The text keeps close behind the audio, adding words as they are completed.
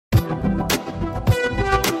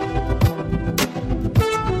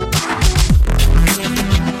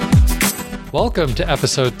Welcome to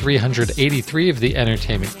episode 383 of the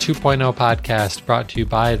Entertainment 2.0 podcast, brought to you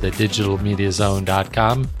by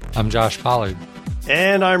thedigitalmediazone.com. I'm Josh Pollard.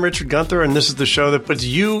 And I'm Richard Gunther, and this is the show that puts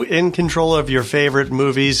you in control of your favorite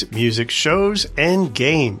movies, music, shows, and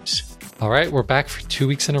games. All right, we're back for 2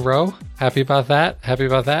 weeks in a row. Happy about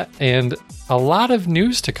that. And a lot of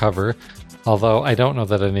news to cover, although I don't know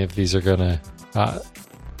that any of these are going to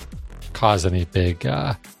cause any big...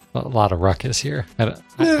 a lot of ruckus here. And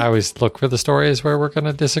I always look for the stories where we're going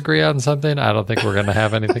to disagree on something. I don't think we're going to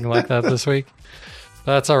have anything like that this week.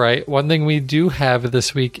 But that's all right. One thing we do have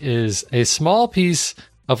this week is a small piece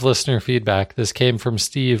of listener feedback. This came from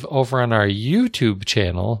Steve over on our YouTube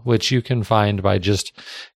channel, which you can find by just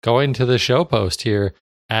going to the show post here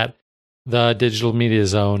at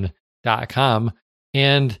thedigitalmediazone.com.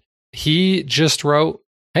 And he just wrote,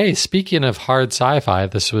 hey, speaking of hard sci-fi,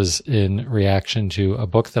 this was in reaction to a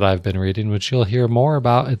book that I've been reading, which you'll hear more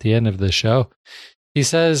about at the end of the show. He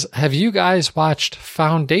says, have you guys watched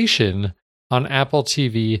Foundation on Apple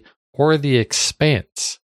TV or The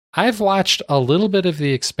Expanse? I've watched a little bit of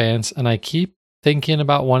The Expanse, and I keep thinking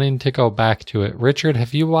about wanting to go back to it. Richard,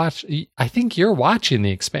 have you watched? I think you're watching The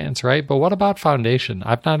Expanse, right? But what about Foundation?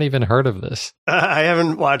 I've not even heard of this. I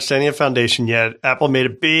haven't watched any of Foundation yet. Apple made a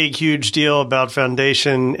big, huge deal about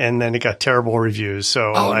Foundation, and then it got terrible reviews.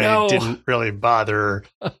 So I didn't really bother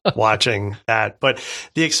watching that. But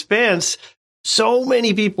The Expanse, so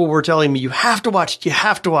many people were telling me, you have to watch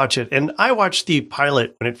it. And I watched the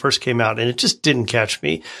pilot when it first came out, and it just didn't catch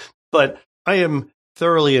me. But I am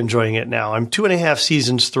thoroughly enjoying it now. I'm 2.5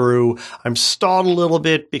 seasons through. I'm stalled a little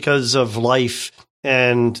bit because of life,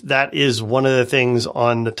 and that is one of the things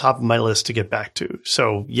on the top of my list to get back to.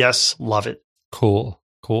 So yes, love it. Cool.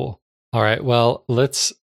 All right, well,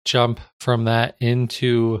 let's jump from that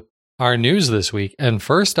into our news this week. And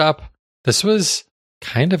first up, this was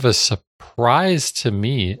kind of a surprise to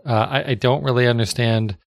me. I don't really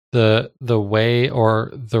understand the way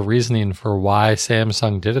or the reasoning for why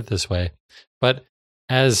Samsung did it this way, but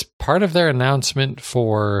as part of their announcement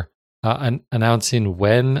for announcing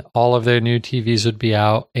when all of their new TVs would be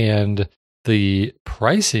out and the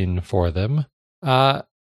pricing for them,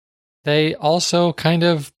 they also kind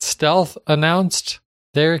of stealth announced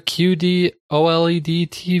their QD OLED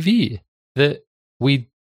TV that we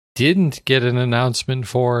didn't get an announcement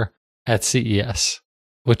for at CES,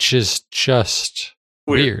 which is just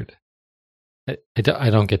weird. I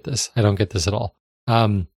don't get this. I don't get this at all.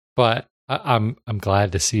 But I'm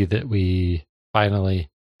glad to see that we finally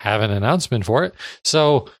have an announcement for it.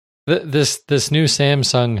 So this new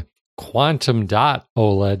Samsung Quantum Dot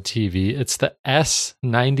OLED TV, it's the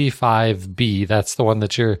S95B. That's the one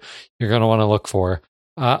that you're going to want to look for.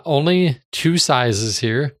 Only two sizes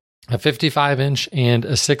here, a 55-inch and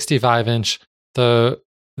a 65-inch. The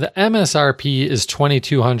MSRP is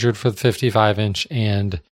 $2,200 for the 55-inch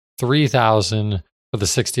and $3,000 for the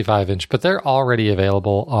 65-inch, but they're already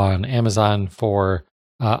available on Amazon for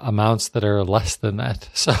amounts that are less than that.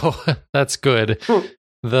 So that's good.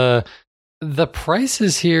 The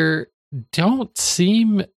prices here don't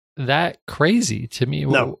seem that crazy to me.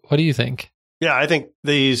 No. What do you think? Yeah, I think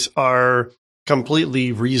these are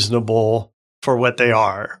completely reasonable for what they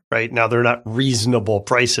are. Right now, they're not reasonable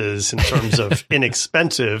prices in terms of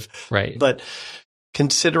inexpensive, right? But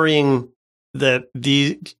considering that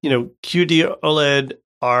the QD OLED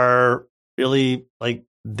are really like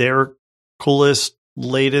their coolest,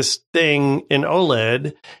 latest thing in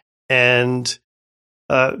OLED, and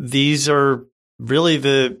these are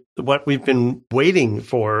really what we've been waiting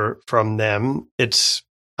for from them.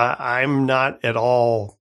 I'm not at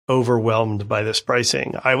all overwhelmed by this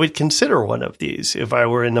pricing. I would consider one of these if I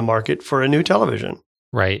were in the market for a new television.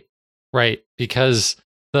 Right, because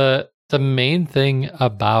the main thing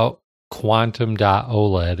about Quantum Dot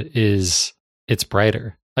OLED is it's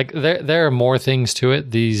brighter. Like there are more things to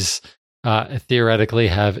it. These theoretically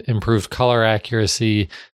have improved color accuracy,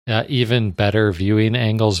 even better viewing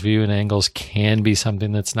angles. Viewing angles can be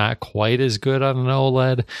something that's not quite as good on an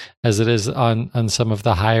OLED as it is on some of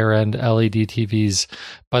the higher end LED TVs.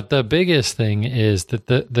 But the biggest thing is that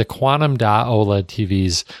the Quantum Dot OLED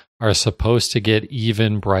TVs are supposed to get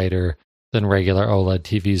even brighter than regular OLED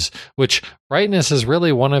TVs, which brightness is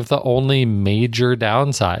really one of the only major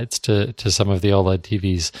downsides to some of the OLED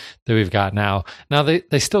TVs that we've got now. Now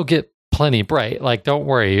they still get plenty bright. Like, don't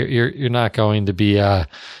worry, you're not going to be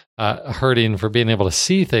hurting for being able to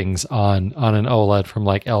see things on an OLED from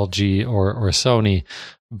like LG or Sony,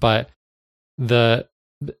 but the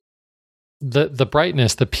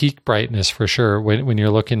brightness, the peak brightness for sure, when you're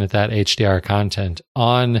looking at that HDR content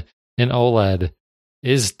on an OLED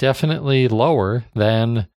is definitely lower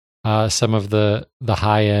than some of the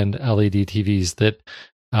high end LED TVs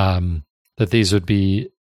that these would be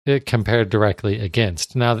compared directly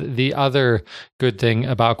against. Now, the other good thing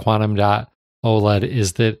about Quantum Dot OLED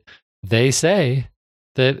is that they say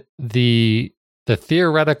that the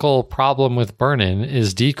theoretical problem with burn-in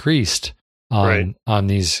is decreased on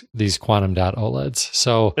these Quantum Dot OLEDs.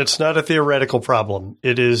 So it's not a theoretical problem;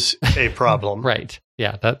 it is a problem. Right?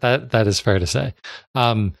 Yeah, that is fair to say.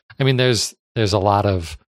 I mean, there's a lot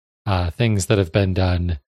of things that have been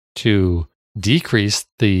done to decrease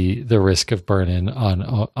the risk of burn-in on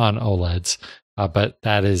OLEDs, but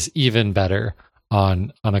that is even better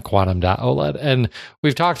on a Quantum Dot OLED. And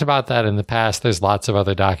we've talked about that in the past. There's lots of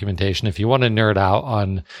other documentation. If you want to nerd out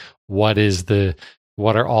on what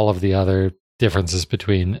are all of the other differences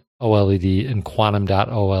between OLED and Quantum Dot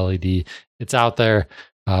OLED, it's out there,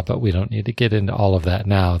 but we don't need to get into all of that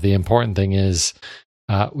now. The important thing is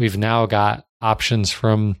we've now got options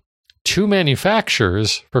from 2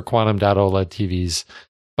 manufacturers for Quantum Dot OLED TVs,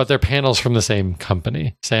 but they're panels from the same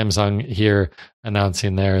company. Samsung here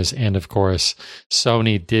announcing theirs, and of course,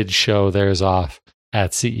 Sony did show theirs off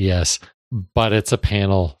at CES, but it's a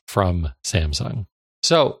panel from Samsung.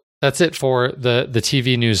 So that's it for the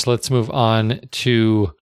TV news. Let's move on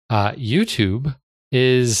to YouTube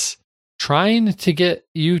is trying to get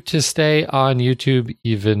you to stay on YouTube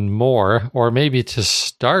even more, or maybe to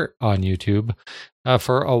start on YouTube.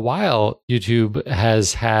 For a while, YouTube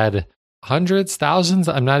has had hundreds, thousands,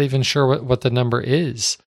 I'm not even sure what the number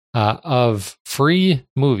is, of free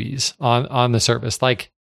movies on the service.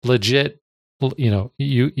 Like legit,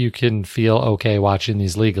 you can feel okay watching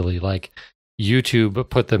these legally. Like YouTube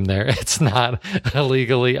put them there. It's not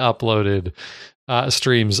illegally uploaded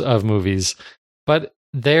streams of movies, but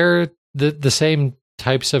they're the same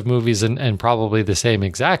types of movies and probably the same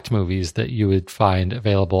exact movies that you would find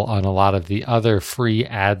available on a lot of the other free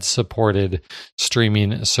ad-supported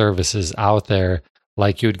streaming services out there,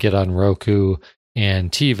 like you would get on Roku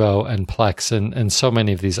and TiVo and Plex and so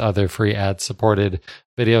many of these other free ad-supported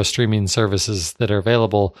video streaming services that are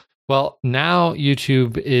available. Well, now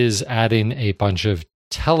YouTube is adding a bunch of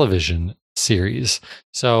television series.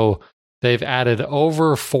 So they've added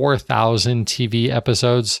over 4,000 TV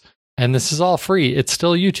episodes. And this is all free. It's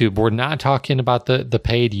still YouTube. We're not talking about the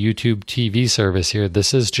paid YouTube TV service here.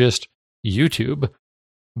 This is just YouTube.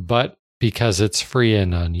 But because it's free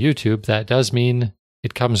and on YouTube, that does mean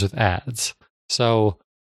it comes with ads. So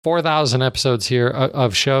 4,000 episodes here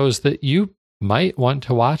of shows that you might want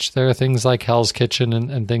to watch. There are things like Hell's Kitchen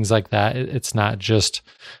and things like that. It's not just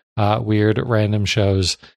weird random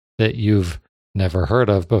shows that you've never heard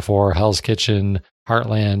of before. Hell's Kitchen,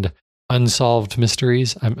 Heartland, Unsolved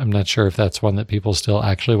Mysteries. I'm not sure if that's one that people still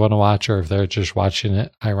actually want to watch or if they're just watching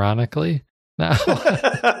it ironically now.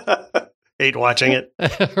 Hate watching it.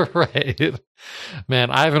 Right.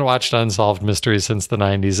 Man, I haven't watched Unsolved Mysteries since the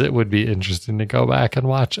 90s. It would be interesting to go back and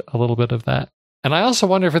watch a little bit of that. And I also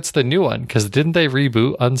wonder if it's the new one, because didn't they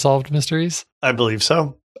reboot Unsolved Mysteries? I believe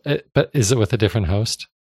so. But is it with a different host?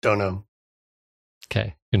 Don't know.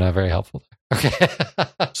 Okay. You're not very helpful there. Okay.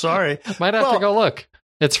 Sorry. Might have to go look.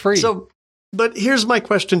 It's free. So, but here's my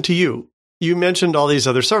question to you. You mentioned all these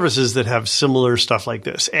other services that have similar stuff like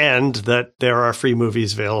this, and that there are free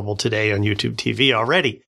movies available today on YouTube TV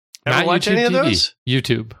already. Ever Not watch YouTube any of TV. those?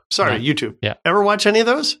 YouTube. Sorry, Not, YouTube. Yeah. Ever watch any of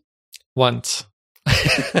those? Once.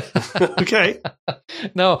 Okay.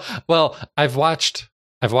 No. Well, I've watched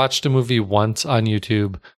a movie once on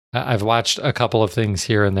YouTube. I've watched a couple of things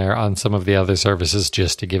here and there on some of the other services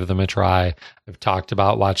just to give them a try. I've talked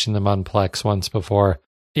about watching them on Plex once before.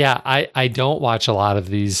 Yeah, I don't watch a lot of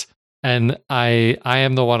these, and I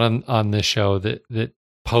am the one on this show that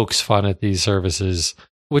pokes fun at these services,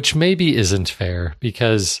 which maybe isn't fair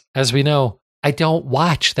because, as we know, I don't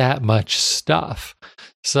watch that much stuff.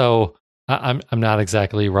 So I'm not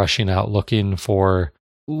exactly rushing out looking for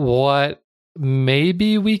what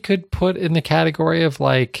maybe we could put in the category of,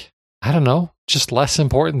 like, I don't know, just less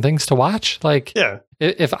important things to watch. Like, yeah,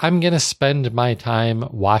 if I'm going to spend my time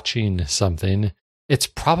watching something, it's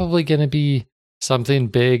probably going to be something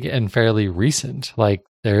big and fairly recent. Like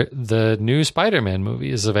the new Spider-Man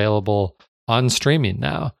movie is available on streaming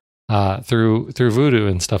now through Vudu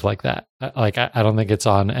and stuff like that. Like I don't think it's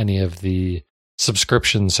on any of the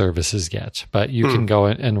subscription services yet, but you can go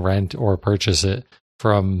and rent or purchase it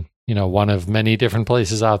from, one of many different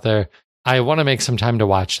places out there. I want to make some time to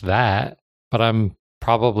watch that, but I'm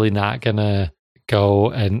probably not going to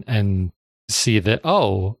go and see that,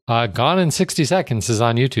 Gone in 60 Seconds is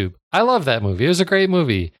on YouTube. I love that movie. It was a great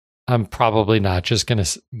movie. I'm probably not just going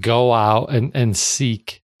to go out and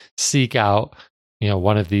seek out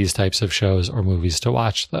one of these types of shows or movies to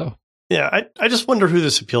watch, though. Yeah, I just wonder who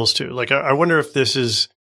this appeals to. Like, I wonder if this is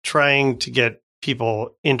trying to get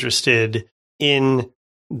people interested in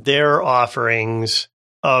their offerings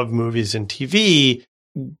of movies and TV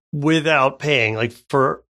without paying, like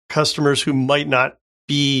for customers who might not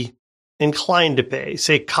be inclined to pay,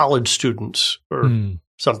 say college students or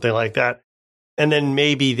something like that. And then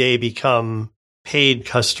maybe they become paid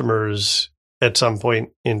customers at some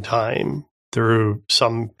point in time through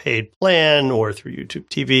some paid plan or through YouTube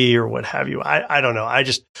TV or what have you. I don't know.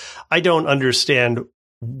 I don't understand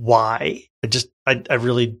why. I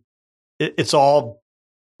really, it's all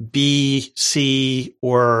B, C,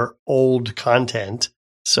 or old content.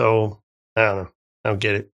 So I don't know. I don't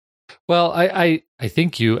get it. Well, I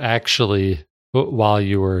think you actually, while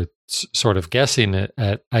you were sort of guessing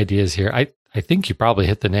at ideas here, I think you probably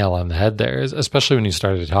hit the nail on the head there, especially when you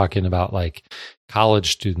started talking about like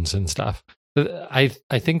college students and stuff. I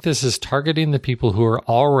think this is targeting the people who are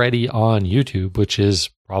already on YouTube, which is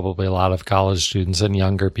probably a lot of college students and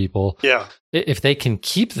younger people. Yeah. If they can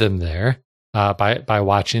keep them there by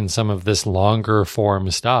watching some of this longer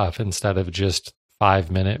form stuff instead of just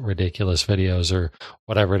 5-minute ridiculous videos or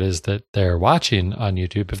whatever it is that they're watching on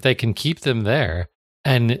YouTube, if they can keep them there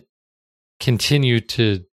and continue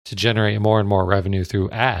to generate more and more revenue through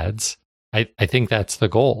ads, I think that's the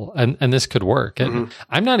goal. And this could work. And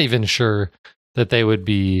I'm not even sure that they would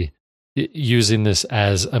be using this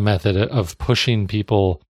as a method of pushing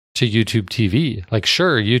people to YouTube TV. Like,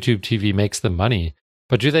 sure, YouTube TV makes them money,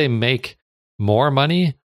 but do they make more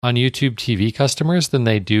money on YouTube TV customers than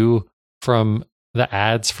they do from the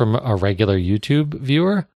ads from a regular YouTube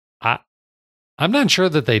viewer? I'm not sure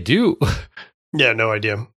that they do. Yeah, no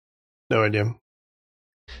idea. No idea.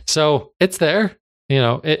 So it's there.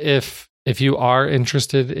 If you are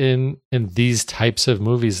interested in these types of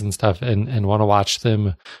movies and stuff and want to watch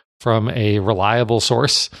them from a reliable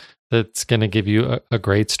source that's going to give you a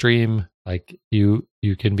great stream, like you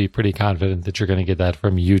can be pretty confident that you're going to get that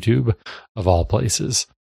from YouTube of all places.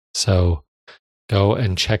 So go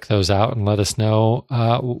and check those out and let us know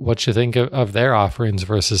what you think of their offerings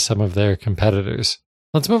versus some of their competitors.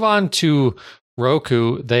 Let's move on to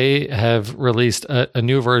Roku. They have released a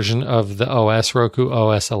new version of the OS, Roku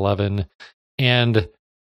OS 11, and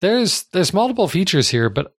there's multiple features here,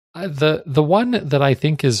 but the one that I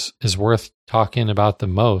think is worth talking about the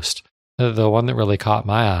most, the one that really caught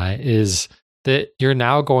my eye, is that you're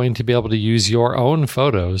now going to be able to use your own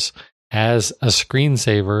photos as a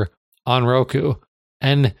screensaver on Roku.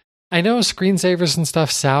 And I know screensavers and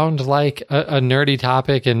stuff sound like a nerdy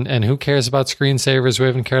topic, and who cares about screensavers? We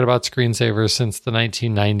haven't cared about screensavers since the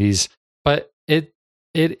 1990s, but it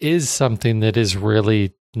is something that is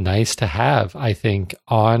really nice to have, I think,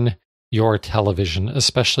 on your television,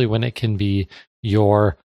 especially when it can be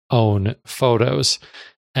your own photos.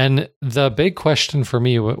 And the big question for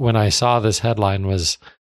me when I saw this headline was,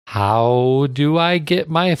 how do I get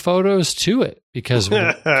my photos to it? Because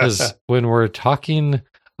when we're talking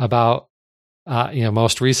about,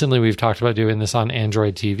 most recently we've talked about doing this on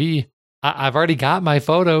Android TV. I've already got my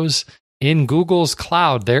photos in Google's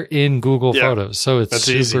cloud. They're in Google Photos. So it's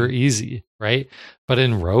super easy, right? But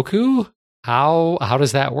in Roku, how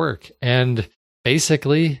does that work? And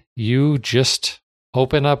basically you just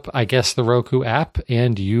open up, I guess, the Roku app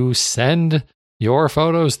and you send your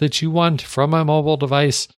photos that you want from a mobile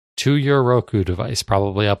device to your Roku device,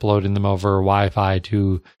 probably uploading them over Wi-Fi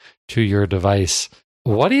to your device.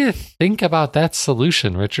 What do you think about that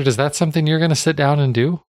solution, Richard? Is that something you're going to sit down and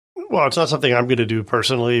do? Well, it's not something I'm going to do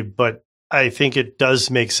personally, but I think it does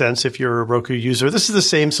make sense if you're a Roku user. This is the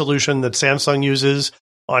same solution that Samsung uses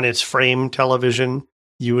on its Frame television.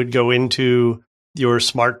 You would go into your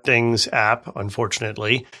SmartThings app,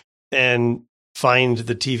 unfortunately, and find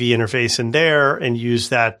the TV interface in there and use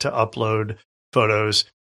that to upload photos.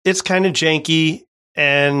 It's kind of janky,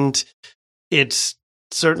 and it's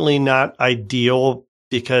certainly not ideal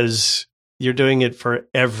because you're doing it for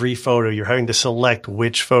every photo. You're having to select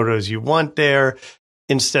which photos you want there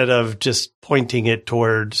instead of just pointing it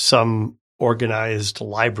toward some organized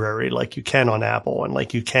library like you can on Apple and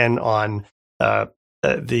like you can on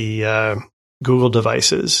the Google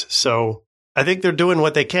devices. So I think they're doing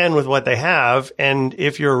what they can with what they have. And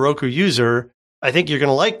if you're a Roku user, I think you're going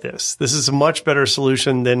to like this. This is a much better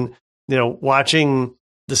solution than, watching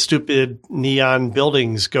the stupid neon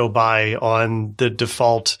buildings go by on the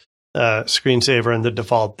default screensaver and the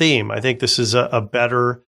default theme. I think this is a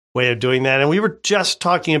better way of doing that. And we were just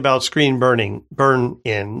talking about screen burn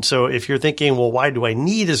in. So if you're thinking, well, why do I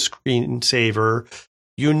need a screensaver?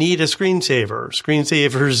 You need a screensaver.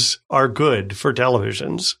 Screensavers are good for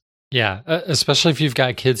televisions. Yeah, especially if you've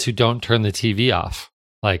got kids who don't turn the TV off,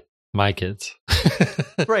 like my kids.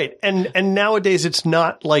 Right. And nowadays it's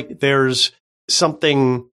not like there's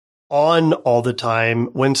something on all the time.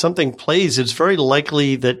 When something plays, it's very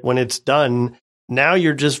likely that when it's done, now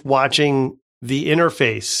you're just watching the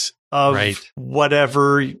interface of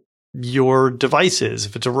whatever your device is.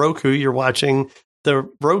 If it's a Roku, you're watching the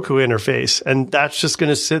Roku interface, and that's just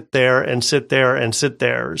going to sit there and sit there and sit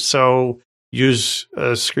there. So use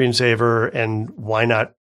a screensaver, and why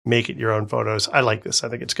not make it your own photos? I like this. I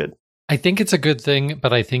think it's good. I think it's a good thing,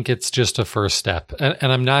 but I think it's just a first step.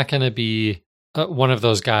 And I'm not going to be one of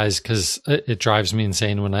those guys, because it drives me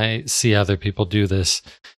insane when I see other people do this.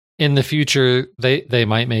 In the future, they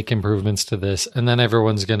might make improvements to this, and then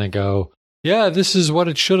everyone's going to go, yeah, this is what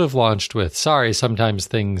it should have launched with. Sorry, sometimes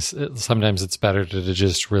it's better to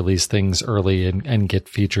just release things early and get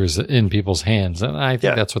features in people's hands. And I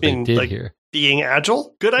think that's what they did here. Being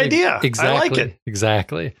agile, good idea. Exactly. I like it.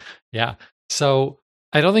 Exactly. Yeah. So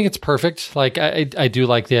I don't think it's perfect. Like I do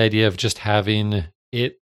like the idea of just having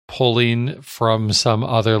it pulling from some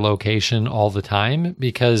other location all the time,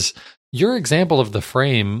 because your example of the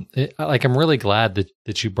frame, like I'm really glad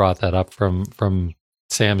that you brought that up from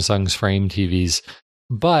Samsung's Frame TVs,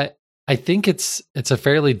 but I think it's a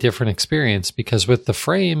fairly different experience, because with the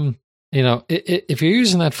Frame, if you're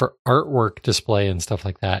using that for artwork display and stuff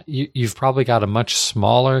like that, you've probably got a much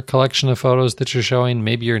smaller collection of photos that you're showing.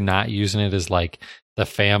 Maybe you're not using it as like the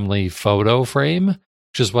family photo frame,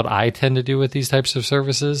 which is what I tend to do with these types of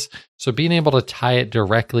services. So being able to tie it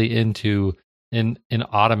directly into an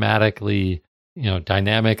automatically,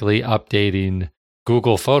 dynamically updating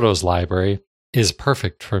Google Photos library is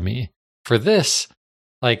perfect for me. For this,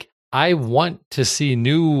 like, I want to see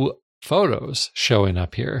new photos showing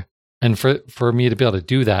up here. And for me to be able to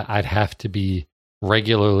do that, I'd have to be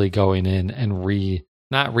regularly going in and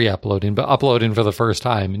not re-uploading, but uploading for the first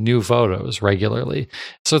time new photos regularly.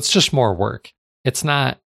 So it's just more work. It's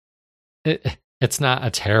not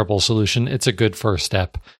a terrible solution. It's a good first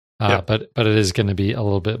step. But it is going to be a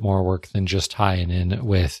little bit more work than just tying in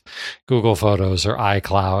with Google Photos or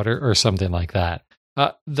iCloud or something like that.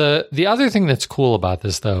 The other thing that's cool about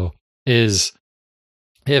this, though, is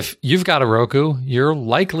if you've got a Roku, you're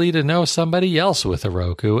likely to know somebody else with a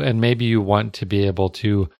Roku, and maybe you want to be able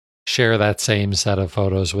to share that same set of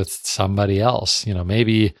photos with somebody else.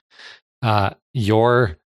 Maybe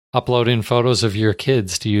you're uploading photos of your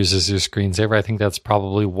kids to use as your screensaver. I think that's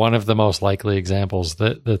probably one of the most likely examples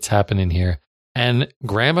that's happening here. And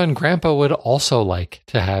grandma and grandpa would also like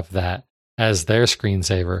to have that as their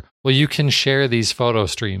screensaver. Well, you can share these photo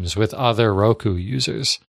streams with other Roku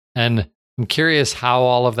users. And I'm curious how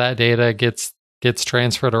all of that data gets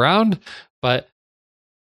transferred around, but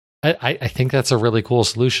I think that's a really cool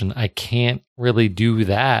solution. I can't really do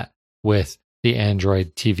that with the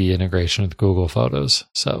Android TV integration with Google Photos.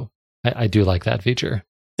 So I do like that feature.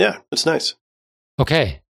 Yeah, it's nice.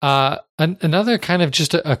 Okay. Another kind of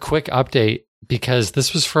just a quick update, because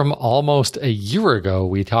this was from almost a year ago.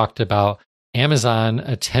 We talked about Amazon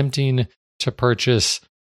attempting to purchase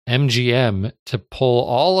MGM to pull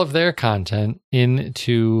all of their content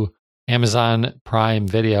into Amazon Prime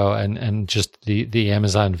Video and just the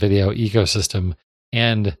Amazon Video ecosystem.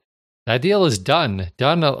 And that deal is done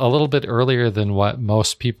a little bit earlier than what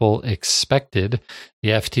most people expected. The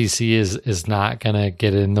FTC is not going to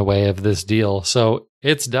get in the way of this deal. So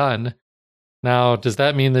it's done. Now, does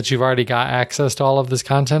that mean that you've already got access to all of this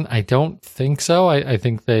content? I don't think so. I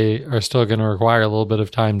think they are still going to require a little bit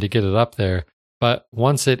of time to get it up there. But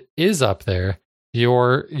once it is up there,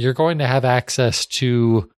 you're going to have access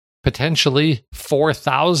to potentially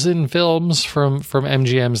 4,000 films from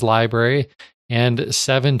MGM's library, and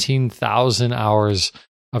 17,000 hours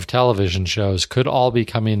of television shows could all be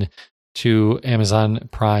coming to Amazon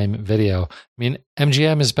Prime Video. I mean,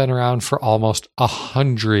 MGM has been around for almost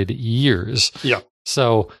 100 years. Yeah.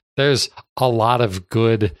 So there's a lot of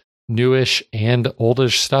good newish and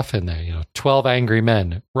oldish stuff in there. 12 Angry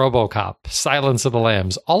Men, RoboCop, Silence of the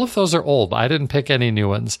Lambs. All of those are old. I didn't pick any new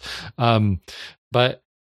ones. But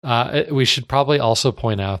we should probably also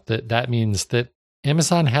point out that means that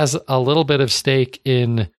Amazon has a little bit of stake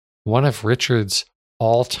in one of Richard's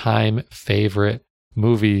all-time favorite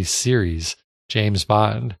movie series, James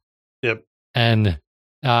Bond. Yep. And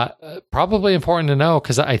probably important to know,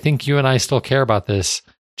 because I think you and I still care about this,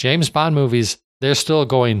 James Bond movies, they're still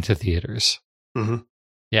going to theaters. Mm-hmm.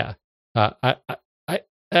 Yeah.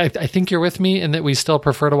 I think you're with me in that we still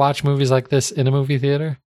prefer to watch movies like this in a movie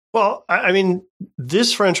theater. Well, I mean,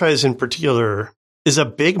 this franchise in particular is a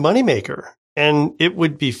big moneymaker. And it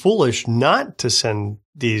would be foolish not to send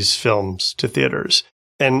these films to theaters.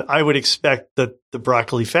 And I would expect that the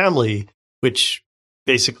Broccoli family, which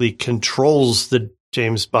basically controls the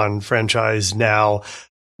James Bond franchise now,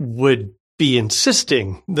 would be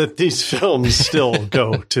insisting that these films still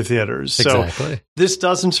go to theaters. Exactly. So this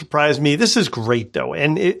doesn't surprise me. This is great, though.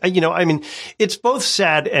 And, it's both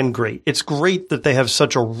sad and great. It's great that they have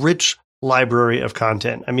such a rich library of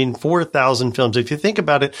content. 4,000 films. If you think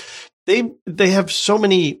about it, they have so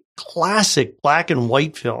many classic black and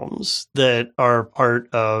white films that are part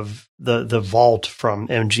of the vault from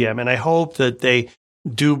MGM. And I hope that they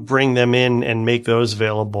do bring them in and make those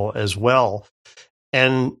available as well.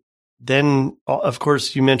 And then, of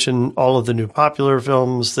course, you mentioned all of the new popular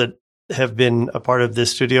films that have been a part of this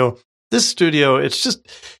studio. This studio, it's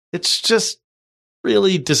just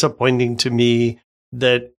really disappointing to me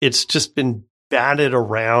that it's just been batted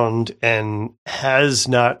around and has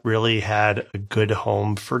not really had a good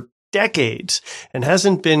home for decades and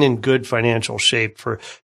hasn't been in good financial shape for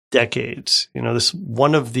decades. This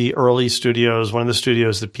one of the studios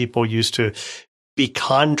that people used to be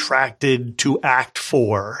contracted to act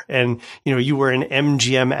for. And, you were an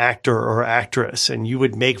MGM actor or actress and you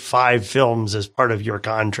would make 5 films as part of your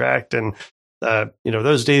contract. And,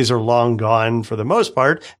 those days are long gone for the most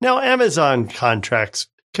part. Now Amazon contracts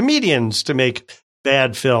comedians to make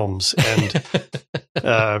bad films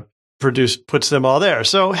and puts them all there.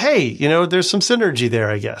 So, hey, there's some synergy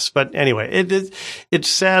there, I guess. But anyway, it's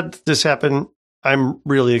sad this happened. I'm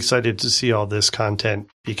really excited to see all this content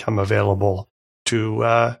become available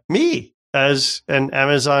to me as an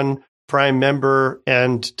Amazon Prime member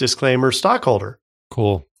and disclaimer stockholder.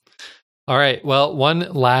 Cool. All right. Well, one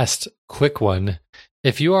last quick one.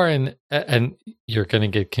 If you are and you're going to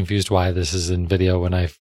get confused why this is in video when I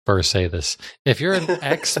first say this. If you're an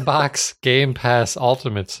Xbox Game Pass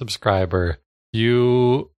Ultimate subscriber,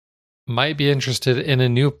 you might be interested in a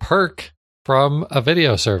new perk from a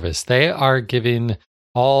video service. They are giving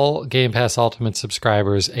all Game Pass Ultimate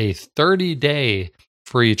subscribers a 30-day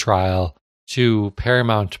free trial to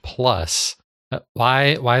Paramount Plus.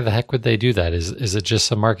 Why the heck would they do that? Is it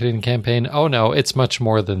just a marketing campaign? Oh no, it's much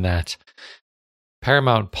more than that.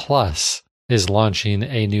 Paramount Plus is launching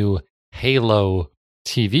a new Halo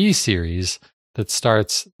TV series that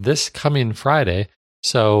starts this coming Friday.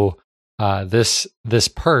 So this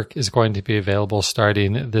perk is going to be available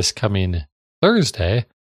starting this coming Thursday.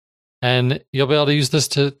 And you'll be able to use this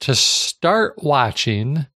to start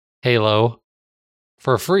watching Halo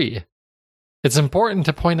for free. It's important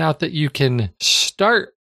to point out that you can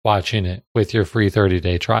start watching it with your free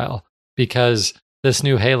 30-day trial because this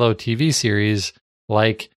new Halo TV series,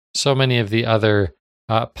 like so many of the other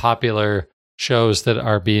popular shows that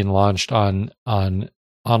are being launched on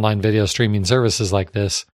online video streaming services like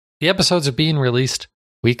this, the episodes are being released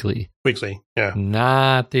weekly. Weekly, yeah.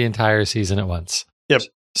 Not the entire season at once. Yep.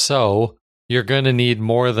 So you're going to need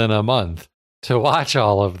more than a month to watch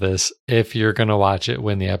all of this if you're going to watch it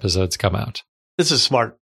when the episodes come out. This is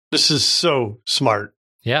smart. This is so smart.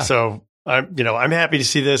 Yeah. So I'm happy to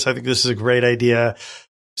see this. I think this is a great idea.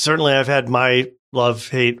 Certainly, I've had my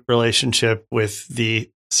love-hate relationship with the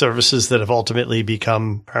services that have ultimately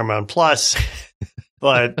become Paramount Plus,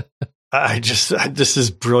 but this is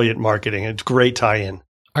brilliant marketing. It's great tie-in.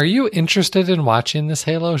 Are you interested in watching this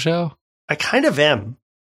Halo show? I kind of am.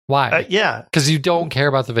 Why? Yeah. Because you don't care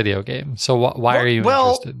about the video game. So why are you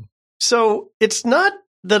interested? So it's not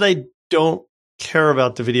that I don't care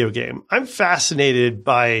about the video game. I'm fascinated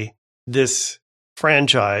by this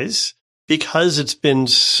franchise because it's been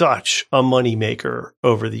such a moneymaker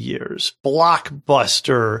over the years.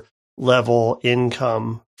 Blockbuster level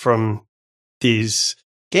income from these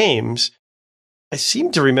games. I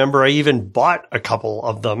seem to remember I even bought a couple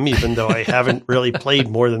of them, even though I haven't really played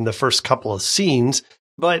more than the first couple of scenes.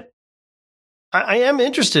 But I am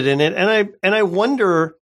interested in it, and I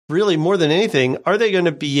wonder, really more than anything, are they going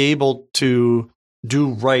to be able to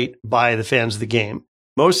do right by the fans of the game?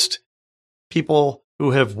 Most people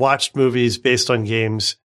who have watched movies based on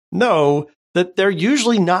games know that they're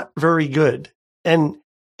usually not very good. And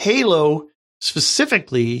Halo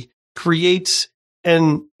specifically creates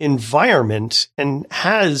an environment and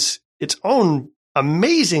has its own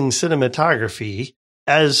amazing cinematography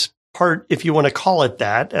as part, if you want to call it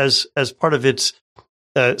that, as part of its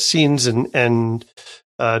scenes and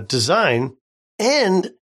design,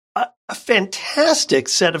 and a fantastic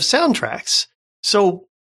set of soundtracks. So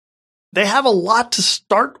they have a lot to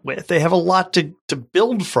start with. They have a lot to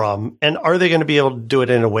build from. And are they going to be able to do it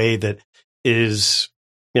in a way that is,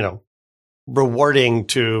 rewarding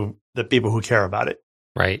to the people who care about it?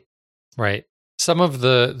 Right. Some of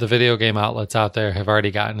the video game outlets out there have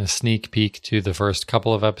already gotten a sneak peek to the first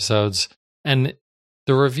couple of episodes. And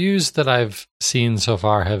the reviews that I've seen so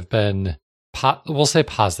far have been, we'll say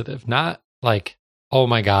positive, not like, oh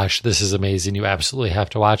my gosh, this is amazing, you absolutely have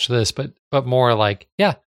to watch this, but more like,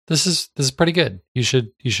 yeah, this is pretty good. You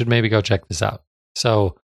should maybe go check this out.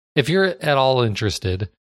 So if you're at all interested,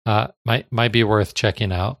 might be worth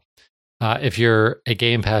checking out. If you're a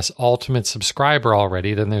Game Pass Ultimate subscriber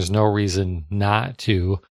already, then there's no reason not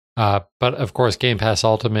to. But of course, Game Pass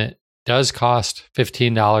Ultimate does cost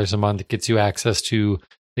 $15 a month. It gets you access to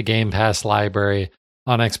the Game Pass library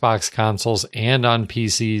on Xbox consoles and on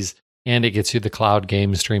PCs, and it gets you the cloud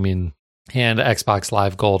game streaming and Xbox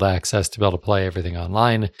Live Gold access to be able to play everything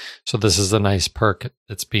online. So this is a nice perk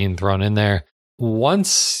that's being thrown in there.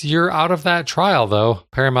 Once you're out of that trial, though,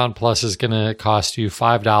 Paramount Plus is going to cost you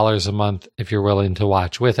 $5 a month if you're willing to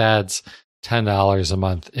watch with ads, $10 a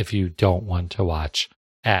month if you don't want to watch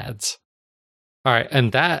ads. All right,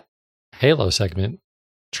 and that Halo segment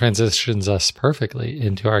transitions us perfectly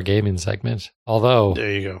into our gaming segment. Although,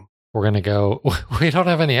 there you go. We're going to go, we don't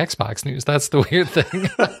have any Xbox news. That's the weird thing.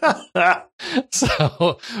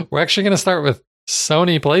 So we're actually going to start with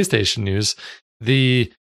Sony PlayStation news.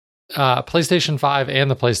 The PlayStation 5 and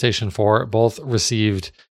the PlayStation 4 both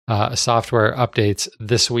received software updates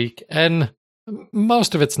this week, and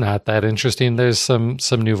most of it's not that interesting. There's some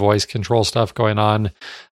new voice control stuff going on.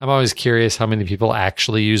 I'm always curious how many people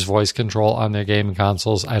actually use voice control on their gaming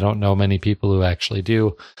consoles. I don't know many people who actually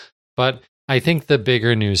do, but I think the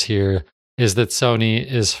bigger news here is that Sony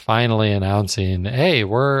is finally announcing, hey,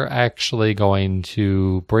 we're actually going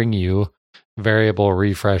to bring you variable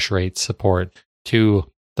refresh rate support to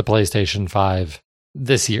the PlayStation 5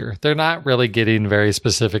 this year. They're not really getting very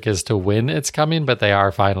specific as to when it's coming, but they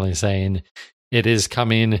are finally saying it is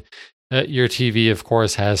coming. Your TV, of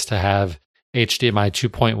course, has to have HDMI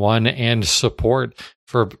 2.1 and support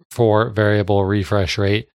for variable refresh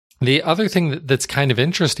rate. The other thing that's kind of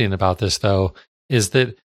interesting about this, though, is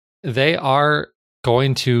that they are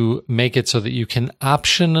going to make it so that you can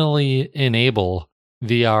optionally enable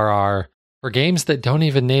VRR for games that don't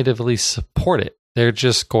even natively support it. They're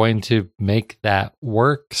just going to make that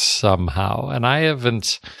work somehow. And I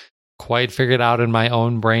haven't quite figured out in my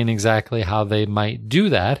own brain exactly how they might do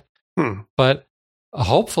that. But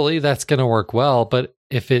hopefully that's going to work well. But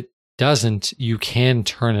if it doesn't, you can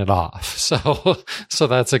turn it off. So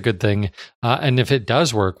that's a good thing. And if it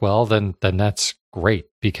does work well, then that's great,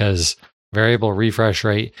 because variable refresh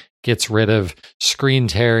rate gets rid of screen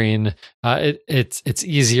tearing. It's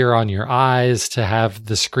easier on your eyes to have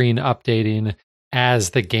the screen updating as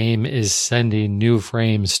the game is sending new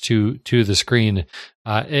frames to the screen.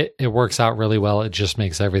 It works out really well. It just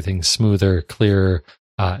makes everything smoother, clearer.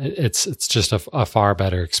 It's just a far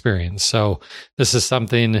better experience. So this is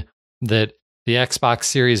something that the Xbox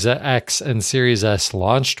Series X and Series S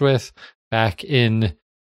launched with back in,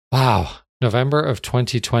 November of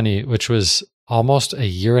 2020, which was almost a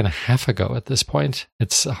year and a half ago at this point.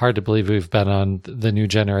 It's hard to believe we've been on the new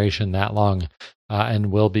generation that long,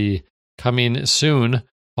 and will be coming soon,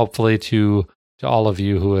 hopefully to all of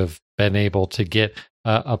you who have been able to get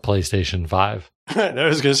a PlayStation 5. I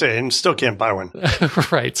was going to say, and still can't buy one.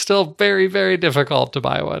 Right. Still very, very difficult to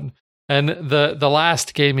buy one. And the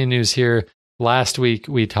last gaming news here, last week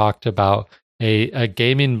we talked about a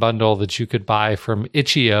gaming bundle that you could buy from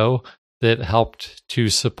Itch.io that helped to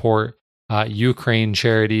support Ukraine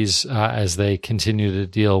charities as they continue to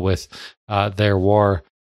deal with their war,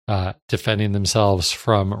 defending themselves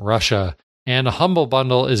from Russia. And Humble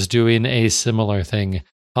Bundle is doing a similar thing.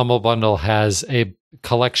 Humble Bundle has a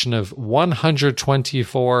collection of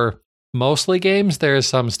 124 mostly games. There is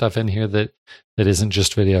some stuff in here that isn't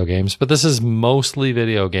just video games, but this is mostly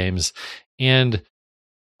video games. And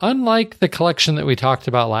unlike the collection that we talked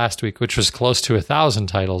about last week, which was close to 1,000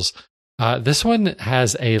 titles, this one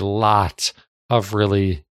has a lot of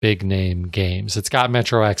really big name games. It's got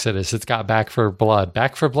Metro Exodus. It's got Back 4 Blood.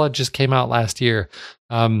 Back 4 Blood just came out last year.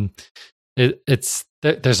 There's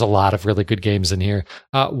a lot of really good games in here.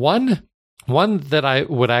 One that I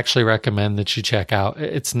would actually recommend that you check out.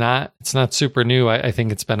 It's not super new. I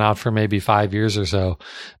think it's been out for maybe 5 years or so,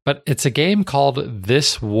 but it's a game called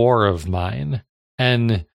This War of Mine,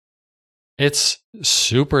 and it's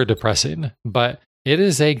super depressing. But it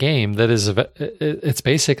is a game that it's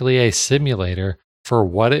basically a simulator for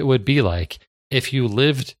what it would be like if you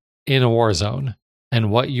lived in a war zone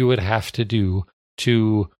and what you would have to do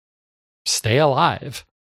to stay alive,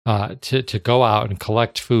 to go out and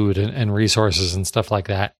collect food and resources and stuff like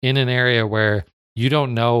that in an area where you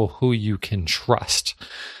don't know who you can trust.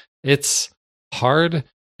 It's hard,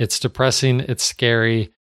 it's depressing, it's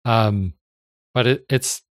scary, but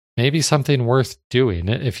it's maybe something worth doing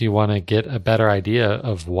if you want to get a better idea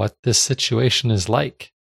of what this situation is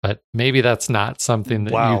like. But maybe that's not something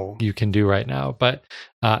that you can do right now. But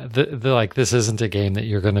this isn't a game that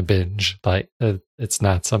you're going to binge. Like it's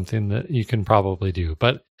not something that you can probably do.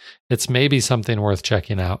 But it's maybe something worth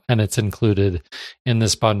checking out, and it's included in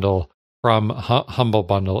this bundle from Humble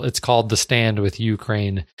Bundle. It's called the Stand with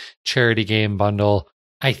Ukraine Charity Game Bundle.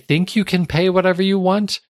 I think you can pay whatever you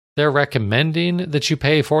want. They're recommending that you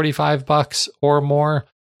pay $45 or more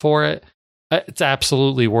for it. It's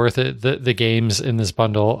absolutely worth it. The games in this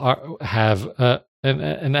bundle have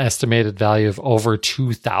an estimated value of over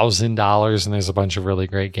 $2,000, and there's a bunch of really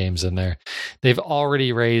great games in there. They've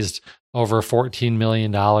already raised over $14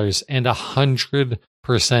 million, and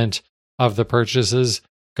 100% of the purchases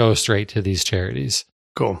go straight to these charities.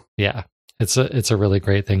 Cool. Yeah, it's a really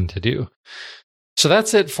great thing to do. So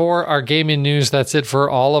that's it for our gaming news. That's it for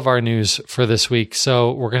all of our news for this week.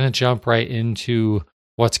 So we're going to jump right into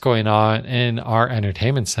what's going on in our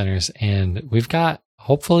entertainment centers. And we've got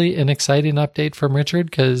hopefully an exciting update from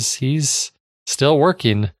Richard, because he's still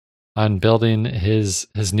working on building his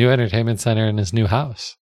new entertainment center in his new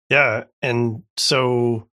house. Yeah. And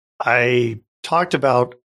so I talked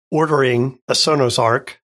about ordering a Sonos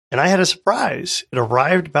Arc, and I had a surprise. It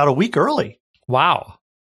arrived about a week early. Wow.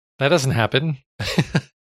 That doesn't happen.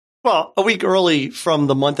 Well, a week early from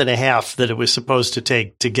the month and a half that it was supposed to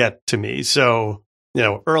take to get to me. So,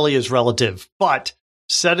 early is relative, but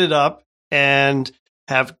set it up and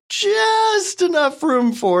have just enough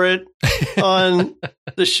room for it on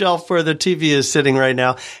the shelf where the TV is sitting right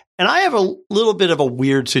now. And I have a little bit of a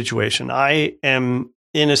weird situation. I am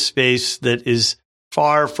in a space that is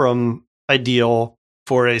far from ideal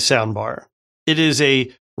for a soundbar. It is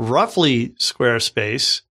a roughly square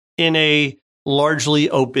space in a largely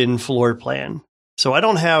open floor plan. So I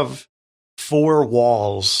don't have 4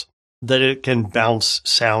 walls that it can bounce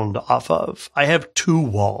sound off of. I have 2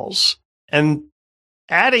 walls. And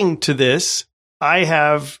adding to this, I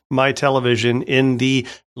have my television in the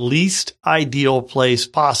least ideal place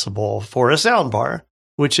possible for a soundbar,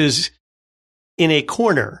 which is in a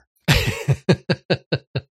corner.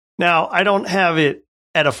 Now, I don't have it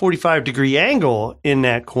at a 45-degree angle in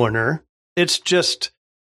that corner. It's just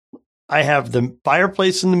I have the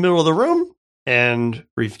fireplace in the middle of the room, and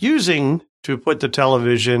refusing to put the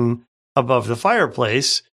television above the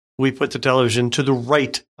fireplace, we put the television to the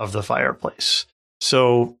right of the fireplace.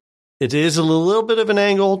 So it is a little bit of an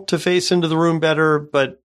angle to face into the room better,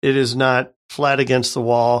 but it is not flat against the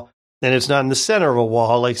wall, and it's not in the center of a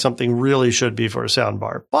wall like something really should be for a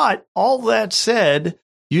soundbar. But all that said,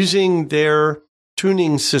 using their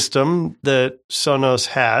tuning system that Sonos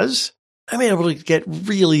has, I'm able to get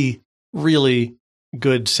really, really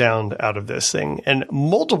good sound out of this thing. And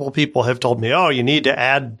multiple people have told me, oh, you need to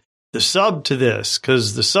add the sub to this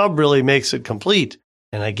because the sub really makes it complete.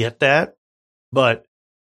 And I get that. But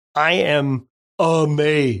I am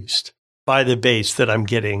amazed by the bass that I'm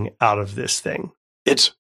getting out of this thing.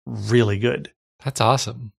 It's really good. That's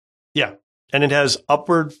awesome. Yeah. And it has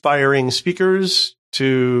upward firing speakers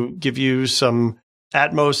to give you some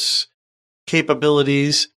Atmos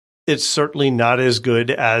capabilities. It's certainly not as good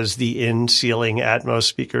as the in-ceiling Atmos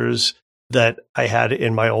speakers that I had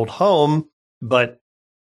in my old home, but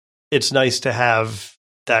it's nice to have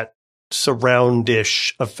that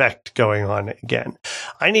surround-ish effect going on again.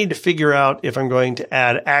 I need to figure out if I'm going to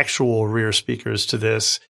add actual rear speakers to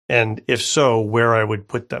this, and if so, where I would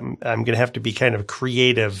put them. I'm going to have to be kind of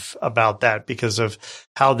creative about that because of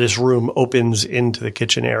how this room opens into the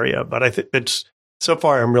kitchen area. But I think so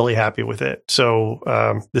far, I'm really happy with it.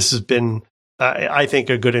 So this has been, I think,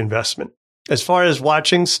 a good investment. As far as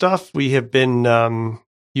watching stuff, we have been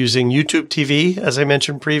using YouTube TV, as I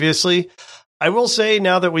mentioned previously. I will say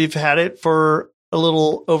now that we've had it for a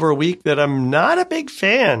little over a week that I'm not a big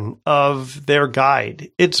fan of their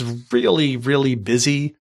guide. It's really, really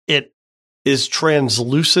busy. It is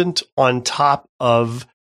translucent on top of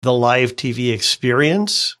the live TV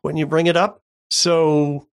experience when you bring it up.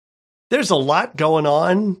 So there's a lot going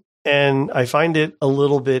on, and I find it a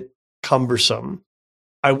little bit cumbersome.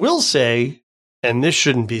 I will say, and this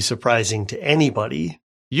shouldn't be surprising to anybody,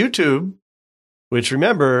 YouTube, which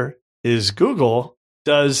remember is Google,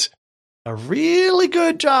 does a really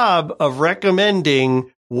good job of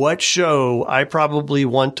recommending what show I probably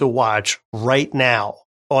want to watch right now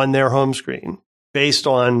on their home screen based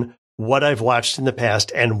on what I've watched in the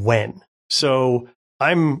past and when. So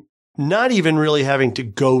I'm not even really having to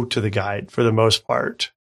go to the guide for the most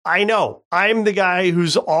part. I know I'm the guy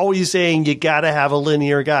who's always saying you got to have a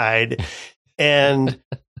linear guide, and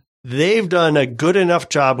they've done a good enough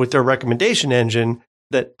job with their recommendation engine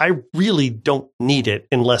that I really don't need it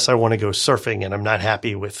unless I want to go surfing and I'm not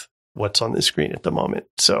happy with what's on the screen at the moment.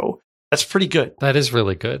 So that's pretty good. That is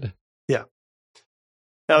really good. Yeah.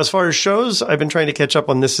 Now, as far as shows, I've been trying to catch up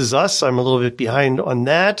on This Is Us. I'm a little bit behind on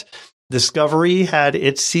that. Discovery had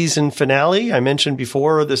its season finale. I mentioned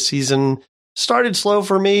before the season started slow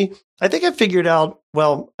for me. I think I figured out,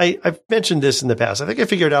 well, I've mentioned this in the past. I think I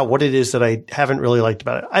figured out what it is that I haven't really liked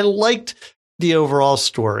about it. I liked the overall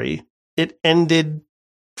story. It ended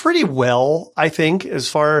pretty well, I think, as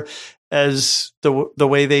far as the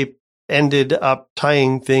way they ended up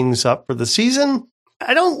tying things up for the season.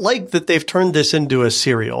 I don't like that they've turned this into a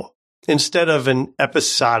serial instead of an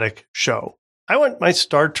episodic show. I want my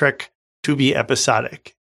Star Trek to be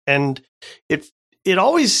episodic. And it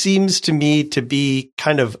always seems to me to be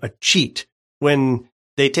kind of a cheat when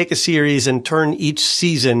they take a series and turn each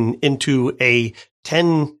season into a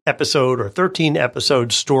 10 episode or 13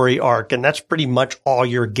 episode story arc. And that's pretty much all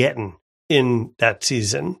you're getting in that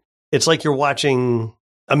season. It's like you're watching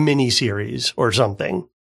a mini series or something.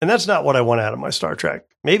 And that's not what I want out of my Star Trek.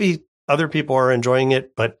 Maybe other people are enjoying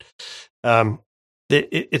it, but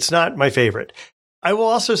it's not my favorite. I will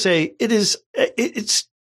also say it's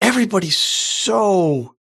everybody's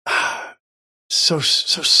so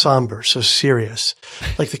somber, so serious.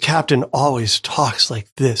 Like the captain always talks like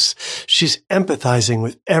this. She's empathizing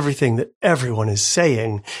with everything that everyone is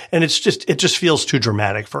saying. And it just feels too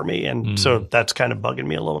dramatic for me. And so that's kind of bugging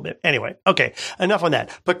me a little bit. Anyway, okay, enough on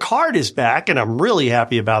that. Picard is back and I'm really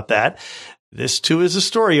happy about that. This too is a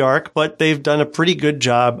story arc, but they've done a pretty good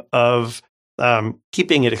job of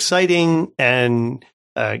keeping it exciting and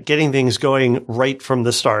getting things going right from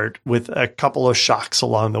the start with a couple of shocks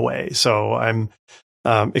along the way. So I'm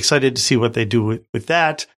excited to see what they do with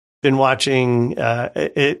that. Been watching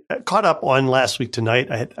it, caught up on Last Week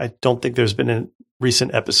Tonight. I don't think there's been a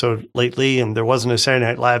recent episode lately, and there wasn't a Saturday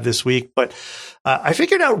Night Live this week, but I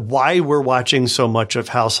figured out why we're watching so much of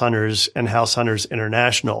House Hunters and House Hunters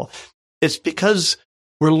International. It's because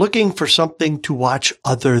we're looking for something to watch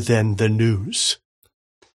other than the news.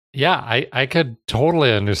 Yeah, I could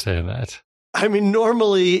totally understand that. I mean,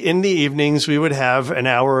 normally in the evenings, we would have an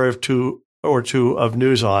hour or two of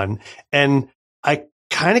news on, and I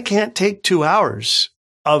kind of can't take 2 hours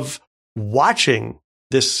of watching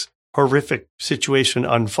this horrific situation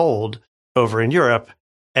unfold over in Europe.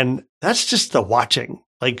 And that's just the watching.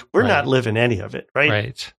 Like, we're not living any of it, right?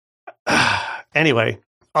 Right. Anyway,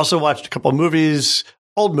 also watched a couple of movies,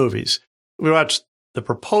 old movies. We watched The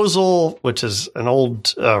Proposal, which is an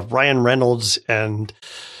old Ryan Reynolds and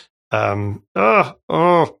Sandra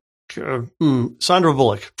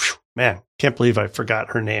Bullock. Whew, man, can't believe I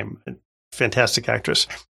forgot her name. Fantastic actress.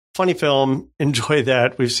 Funny film. Enjoy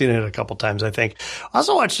that. We've seen it a couple times, I think. I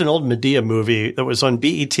also watched an old Medea movie that was on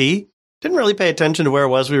BET. Didn't really pay attention to where it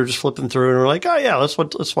was. We were just flipping through and we're like, oh yeah, let's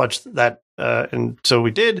watch that. And so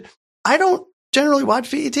we did. I don't generally watch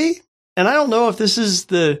BET, and I don't know if this is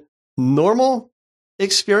the normal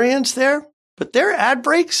experience there, but their ad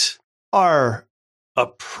breaks are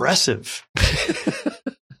oppressive.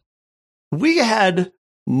 We had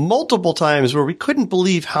multiple times where we couldn't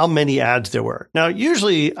believe how many ads there were. Now,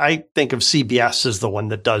 usually I think of CBS as the one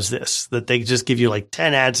that does this, that they just give you like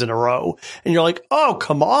 10 ads in a row and you're like, oh,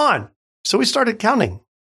 come on. So we started counting.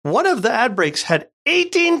 One of the ad breaks had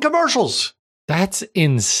 18 commercials. That's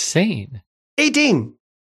insane. 18.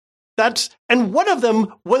 And one of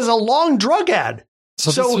them was a long drug ad.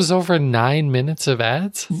 So this was over 9 minutes of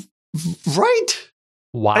ads? Right.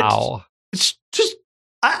 Wow. It's just,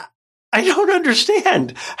 I don't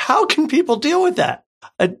understand. How can people deal with that?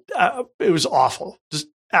 It was awful. Just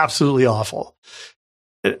absolutely awful.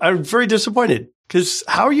 I'm very disappointed because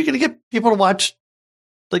how are you going to get people to watch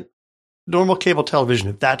like normal cable television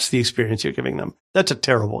if that's the experience you're giving them? That's a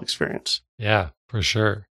terrible experience. Yeah, for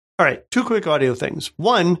sure. All right. 2 quick audio things.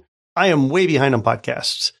 One, I am way behind on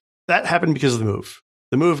podcasts. That happened because of the move.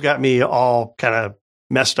 The move got me all kind of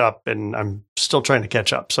messed up and I'm still trying to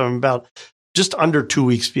catch up. So I'm about just under 2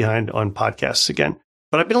 weeks behind on podcasts again.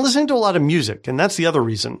 But I've been listening to a lot of music, and that's the other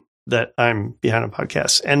reason that I'm behind on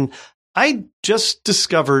podcasts. And I just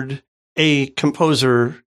discovered a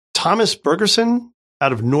composer, Thomas Bergersen,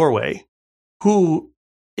 out of Norway, who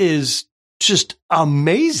is just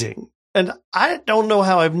amazing. And I don't know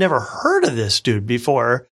how I've never heard of this dude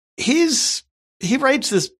before. He writes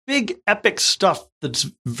this big epic stuff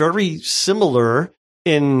that's very similar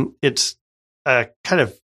in its kind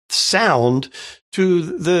of sound to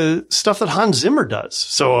the stuff that Hans Zimmer does.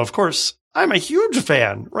 So, of course, I'm a huge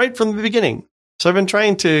fan right from the beginning. So I've been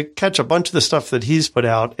trying to catch a bunch of the stuff that he's put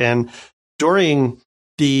out. And during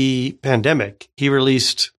the pandemic, he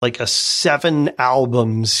released like a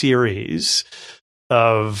 7-album series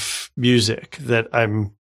of music that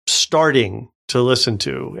I'm starting to listen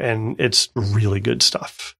to, and it's really good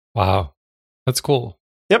stuff. Wow. That's cool.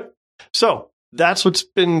 Yep. So that's what's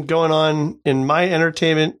been going on in my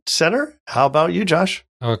entertainment center. How about you, Josh?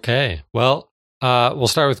 Okay. Well, we'll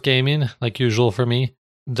start with gaming, like usual for me.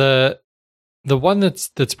 The one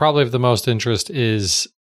that's probably of the most interest is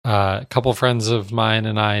a couple friends of mine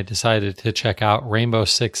and I decided to check out Rainbow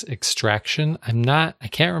Six Extraction. I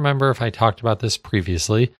can't remember if I talked about this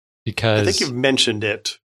previously because I think you've mentioned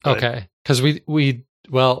it. Okay. Because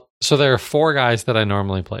so there are 4 guys that I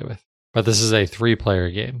normally play with, but this is a 3-player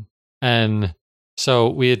game. And so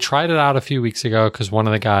we had tried it out a few weeks ago because one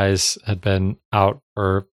of the guys had been out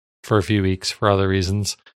for a few weeks for other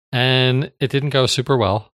reasons, and it didn't go super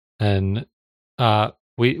well. And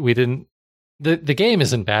we didn't. The game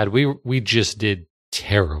isn't bad. We just did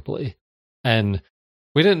terribly, and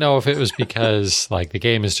we didn't know if it was because like the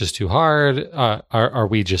game is just too hard. Are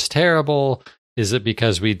we just terrible? Is it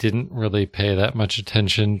because we didn't really pay that much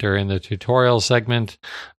attention during the tutorial segment,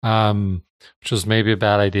 which was maybe a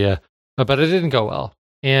bad idea? But it didn't go well.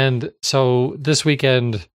 And so this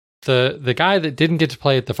weekend, the guy that didn't get to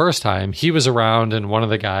play it the first time, he was around, and one of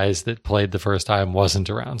the guys that played the first time wasn't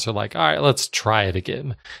around. So like, all right, let's try it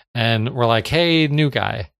again. And we're like, hey, new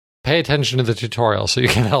guy, pay attention to the tutorial so you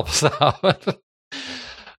can help us out.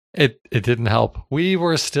 It didn't help. We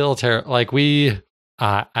were still terrible. Like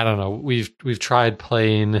I don't know. We've tried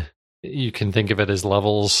playing. You can think of it as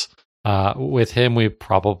levels. With him, we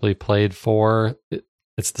probably played 4.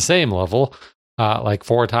 It's the same level, like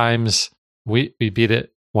 4 times. We beat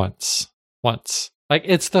it once. Like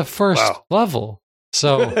it's the first level.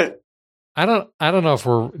 So I don't know if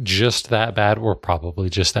we're just that bad. We're probably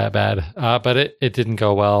just that bad. But it didn't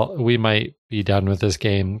go well. We might be done with this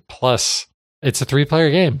game. Plus, it's a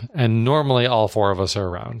 3-player game, and normally all 4 of us are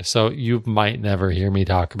around. So you might never hear me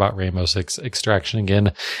talk about Rainbow Six Extraction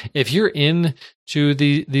again. If you're into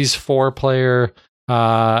these 4-player,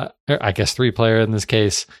 I guess 3-player in this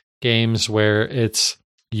case, games where it's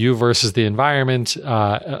you versus the environment,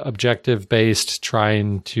 objective based,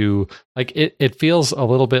 trying to like it feels a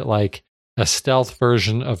little bit like a stealth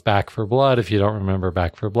version of Back 4 Blood. If you don't remember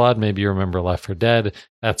Back 4 Blood, maybe you remember Left 4 Dead,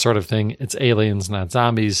 that sort of thing. It's aliens, not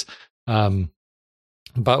zombies.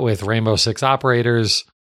 But with Rainbow Six operators,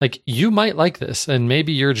 like you might like this, and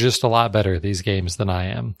maybe you're just a lot better at these games than I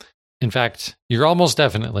am. In fact, you're almost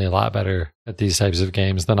definitely a lot better at these types of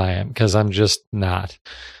games than I am, because I'm just not.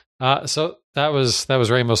 So that was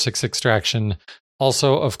Rainbow Six Extraction.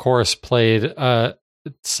 Also, of course, played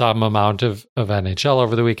some amount of NHL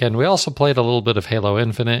over the weekend. We also played a little bit of Halo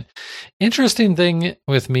Infinite. Interesting thing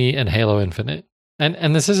with me and Halo Infinite,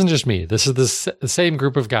 and this isn't just me. This is the same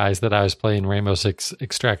group of guys that I was playing Rainbow Six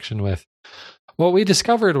Extraction with. What we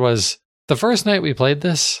discovered was the first night we played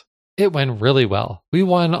this, it went really well. We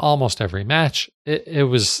won almost every match. It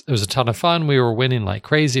was a ton of fun. We were winning like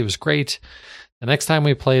crazy. It was great. The next time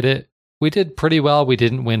we played it, we did pretty well. We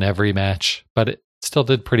didn't win every match, but it still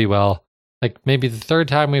did pretty well. Like maybe the third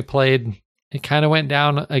time we played, it kind of went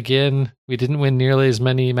down again. We didn't win nearly as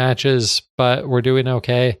many matches, but we're doing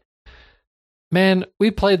okay. Man,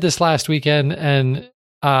 we played this last weekend, and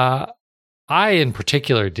I in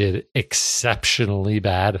particular did exceptionally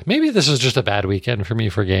bad. Maybe this was just a bad weekend for me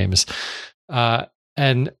for games. But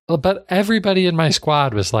everybody in my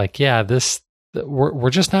squad was like, yeah, we're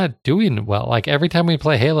just not doing well. Like every time we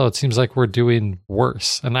play Halo, it seems like we're doing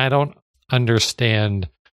worse. And I don't understand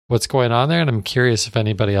what's going on there. And I'm curious if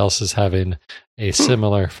anybody else is having a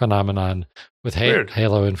similar phenomenon with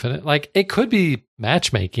Halo Infinite. Like it could be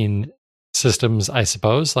matchmaking systems, I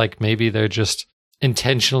suppose. Like maybe they're just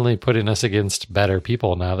intentionally putting us against better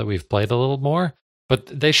people now that we've played a little more. But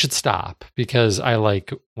they should stop, because I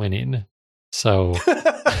like winning. So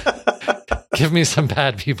give me some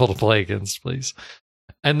bad people to play against, please.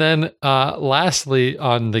 And then lastly,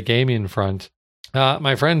 on the gaming front,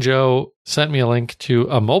 my friend Joe sent me a link to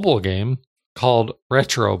a mobile game called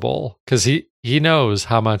Retro Bowl, because he knows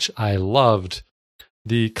how much I loved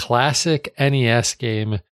the classic NES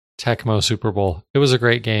game Tecmo Super Bowl. It was a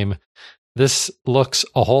great game. This looks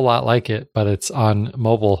a whole lot like it, but it's on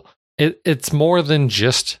mobile. It's more than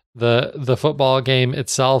just the football game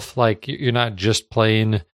itself. Like you're not just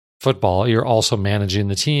playing football, you're also managing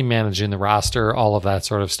the team, managing the roster, all of that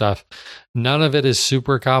sort of stuff. None of it is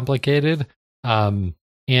super complicated. And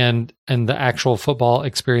the actual football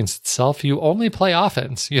experience itself, you only play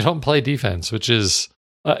offense. You don't play defense, which is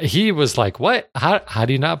he was like, what? How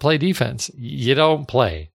do you not play defense? You don't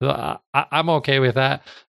play. I'm okay with that.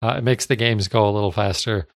 It makes the games go a little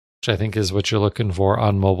faster, which I think is what you're looking for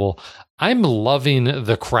on mobile. I'm loving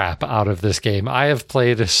the crap out of this game. I have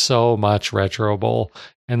played so much Retro Bowl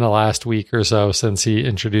in the last week or so since he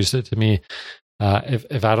introduced it to me.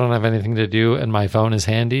 If I don't have anything to do and my phone is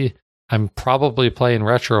handy, I'm probably playing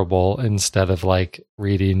Retro Bowl instead of like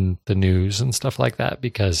reading the news and stuff like that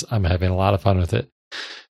because I'm having a lot of fun with it.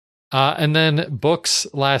 And then books.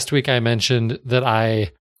 Last week I mentioned that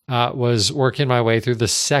I was working my way through the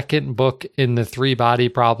second book in the Three Body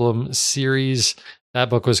Problem series. That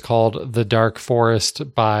book was called The Dark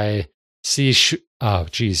Forest by C.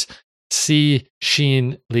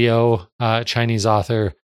 Sheen Liu, Chinese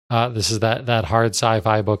author. This is that hard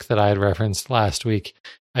sci-fi book that I had referenced last week.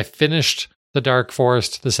 I finished The Dark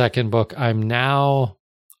Forest, the second book. I'm now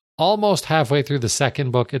almost halfway through the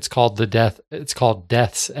second book. It's called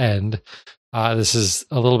Death's End. This is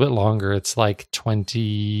a little bit longer. It's like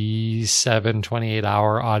 28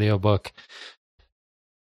 hour audiobook.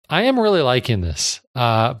 I am really liking this.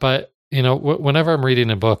 But you know, whenever I'm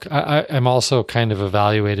reading a book, I'm also kind of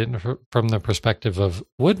evaluating from the perspective of,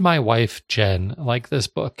 would my wife, Jen, like this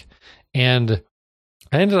book? And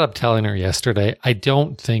I ended up telling her yesterday, I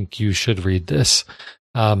don't think you should read this.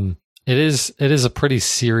 It is a pretty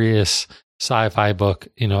serious sci-fi book.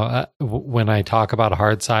 You know, when I talk about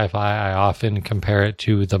hard sci-fi, I often compare it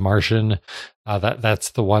to The Martian.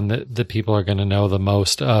 That's the one that people are going to know the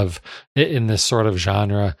most of in this sort of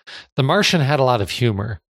genre. The Martian had a lot of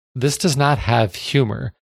humor. This does not have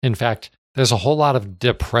humor. In fact, there's a whole lot of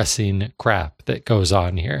depressing crap that goes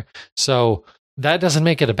on here. So that doesn't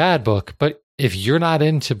make it a bad book, but if you're not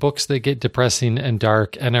into books that get depressing and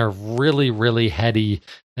dark and are really, really heady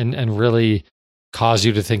and really cause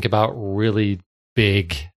you to think about really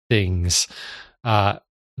big things,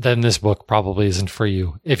 then this book probably isn't for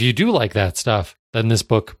you. If you do like that stuff, then this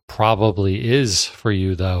book probably is for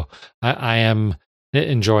you, though. I am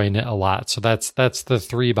enjoying it a lot. So that's The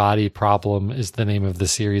Three Body Problem is the name of the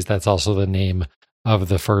series. That's also the name of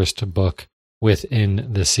the first book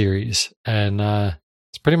within the series. And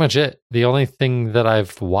it's pretty much it. The only thing that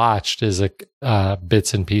I've watched is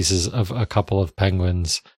bits and pieces of a couple of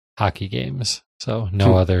Penguins hockey games. So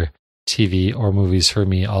no other TV or movies for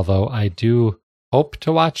me, although I do hope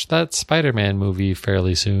to watch that Spider-Man movie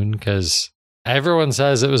fairly soon because everyone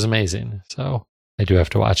says it was amazing. So I do have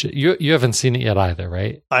to watch it. You haven't seen it yet either,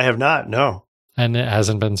 right? I have not, no. And it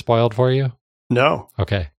hasn't been spoiled for you? No.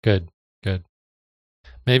 Okay, good.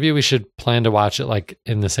 Maybe we should plan to watch it like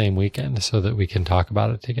in the same weekend so that we can talk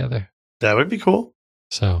about it together. That would be cool.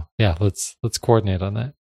 So yeah, let's coordinate on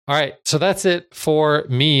that. All right, so that's it for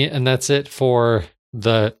me, and that's it for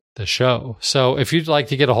the show. So if you'd like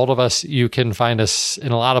to get a hold of us, you can find us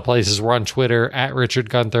in a lot of places. We're on Twitter at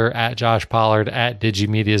Richard Gunther, at Josh Pollard, at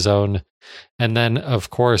DigiMediaZone. And then,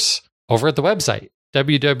 of course, over at the website,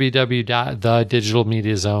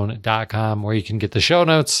 www.thedigitalmediazone.com, where you can get the show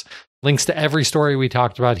notes, links to every story we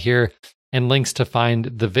talked about here, and links to find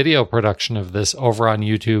the video production of this over on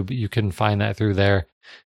YouTube. You can find that through there.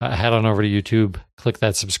 Head on over to YouTube, click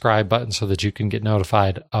that subscribe button so that you can get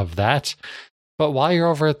notified of that. But while you're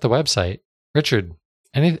over at the website, Richard,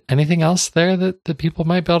 anything else there that people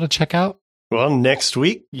might be able to check out? Well, next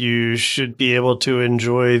week, you should be able to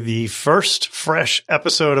enjoy the first fresh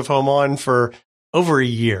episode of Home On for over a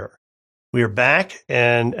year. We are back,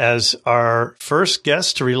 and as our first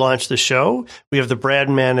guest to relaunch the show, we have the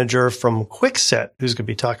brand manager from Kwikset, who's going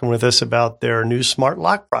to be talking with us about their new smart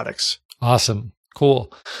lock products. Awesome.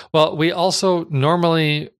 Cool. Well, we also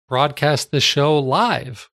normally broadcast the show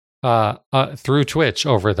live through Twitch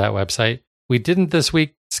over at that website. We didn't this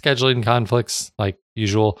week, scheduling conflicts like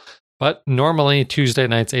usual, but normally Tuesday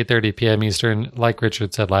nights, 8:30 p.m. Eastern, like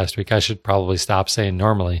Richard said last week. I should probably stop saying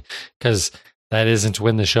normally because that isn't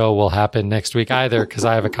when the show will happen next week either, because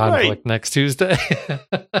I have a conflict next Tuesday.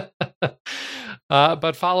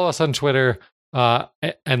 But follow us on Twitter,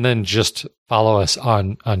 and then just follow us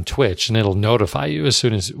on Twitch, and it'll notify you as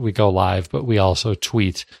soon as we go live. But we also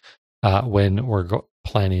tweet when we're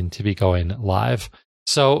planning to be going live.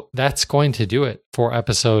 So that's going to do it for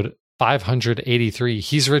episode 583.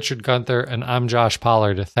 He's Richard Gunther, and I'm Josh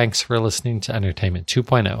Pollard. Thanks for listening to Entertainment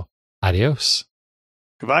 2.0. Adios.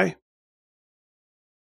 Goodbye.